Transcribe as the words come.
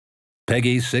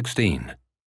Peggy 16.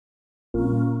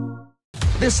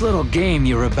 This little game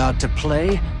you're about to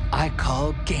play, I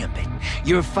call Gambit.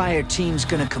 Your fire team's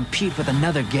gonna compete with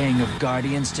another gang of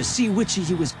Guardians to see which of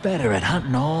you is better at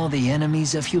hunting all the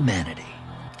enemies of humanity.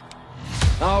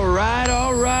 All right.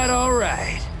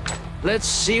 Let's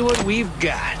see what we've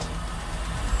got.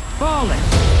 Falling.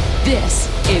 This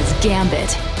is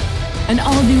Gambit, an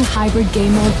all-new hybrid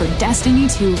game mode for Destiny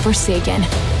 2 Forsaken.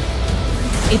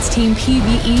 It's team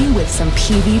PvE with some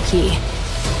PvP.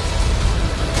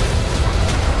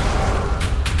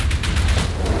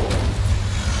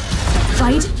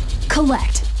 Fight,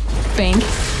 collect, bank,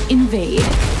 invade.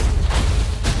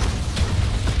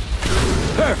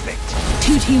 Perfect.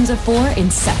 2 teams of 4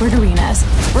 in separate arenas.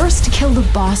 First to kill the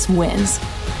boss wins.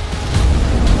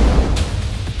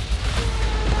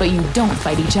 But you don't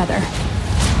fight each other.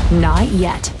 Not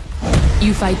yet.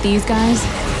 You fight these guys,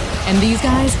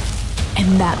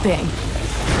 and that thing.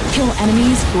 Kill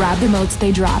enemies, grab the motes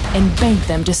they drop, and bank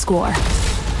them to score.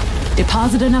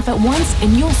 Deposit enough at once,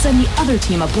 and you'll send the other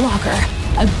team a blocker,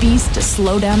 a beast to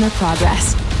slow down their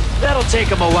progress. That'll take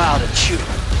them a while to chew.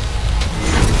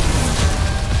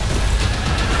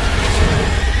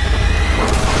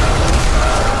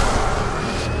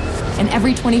 And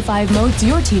every 25 motes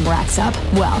your team racks up,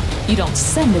 well, you don't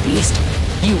send the beast,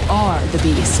 you are the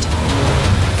beast.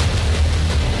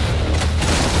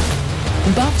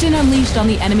 Buffed and unleashed on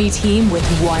the enemy team with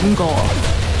one goal: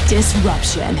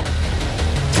 disruption.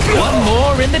 One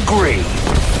more in the grave.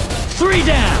 3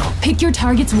 down. Pick your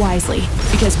targets wisely,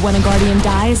 because when a Guardian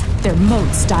dies, their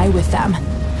motes die with them.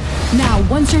 Now,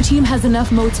 once your team has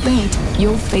enough motes banked,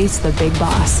 you'll face the big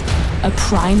boss, a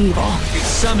primeval. It's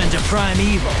summoned a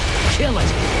primeval. Kill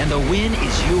it, and the win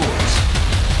is yours.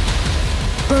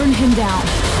 Burn him down.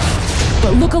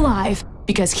 But look alive,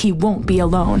 because he won't be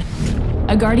alone.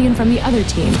 A Guardian from the other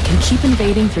team can keep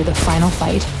invading through the final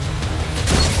fight.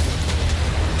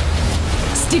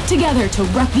 Stick together to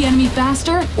wreck the enemy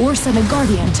faster, or send a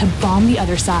Guardian to bomb the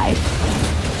other side.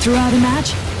 Throughout a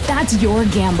match, that's your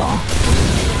gamble.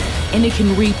 And it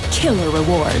can reap killer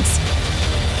rewards.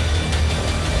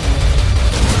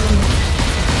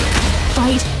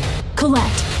 Fight,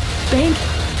 collect, bank,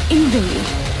 invade.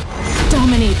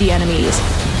 Dominate the enemies.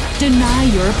 Deny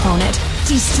your opponent.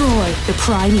 Destroy the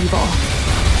primeval.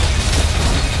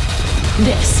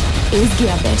 This is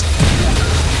Gambit.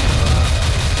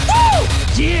 Woo!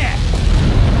 Yeah!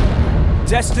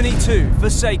 Destiny 2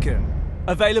 Forsaken.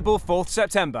 Available 4th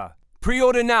September.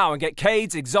 Pre-order now and get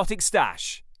Cayde's exotic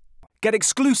stash. Get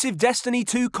exclusive Destiny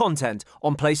 2 content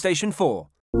on PlayStation 4.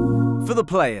 For the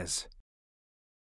players.